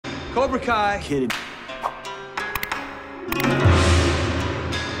Cobra Kai. Kidding.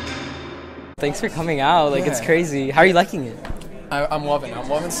 Thanks for coming out. Like, it's crazy. How are you liking it? I'm loving it. I'm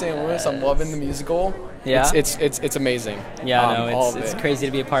loving St. Louis. I'm loving the musical. Yeah. It's amazing. Yeah, no, it's crazy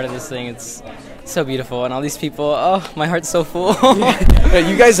to be a part of this thing. It's so beautiful, and all these people. Oh, my heart's so full. Yeah,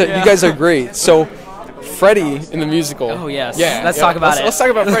 you guys are great. So, Freddy in the musical. Oh yes. Yeah. Let's talk about it. Let's talk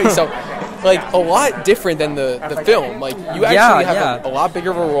about Freddy. So, like, a lot different than the film. Like, you actually have a lot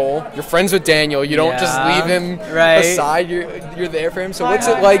bigger of a role. You're friends with Daniel. You don't just leave him aside. You're there for him. So what's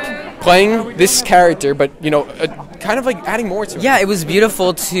it like playing this character, but kind of like adding more to it? Yeah, it was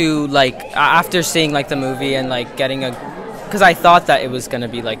beautiful to like after seeing like the movie and like getting because I thought that it was gonna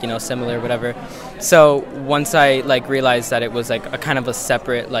be like similar or whatever. So once I like realized that it was like a kind of a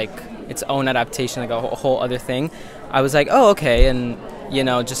separate like its own adaptation, like a whole other thing, I was like, oh okay, and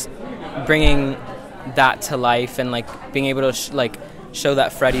just bringing that to life and like being able to show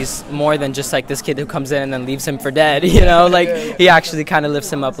that Freddy's more than just like this kid who comes in and then leaves him for dead, like he actually kind of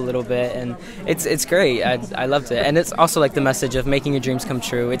lifts him up a little bit, and it's great. I loved it, and it's also like the message of making your dreams come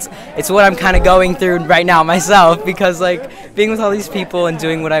true. It's what I'm kind of going through right now myself, because like being with all these people and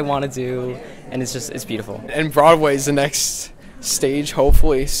doing what I want to do, and it's beautiful. And Broadway is the next stage,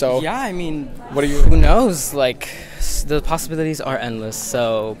 hopefully. So yeah, I mean, who knows? Like the possibilities are endless.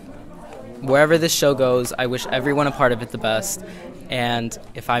 So wherever this show goes, I wish everyone a part of it the best. And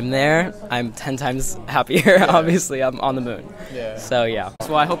if I'm there, I'm 10 times happier. Yeah. Obviously, I'm on the moon. Yeah. So yeah.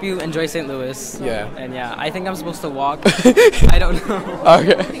 So I hope you enjoy St. Louis. Yeah. And yeah, I think I'm supposed to walk. I don't know.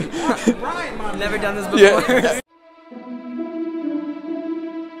 Okay. Never done this before. Yeah.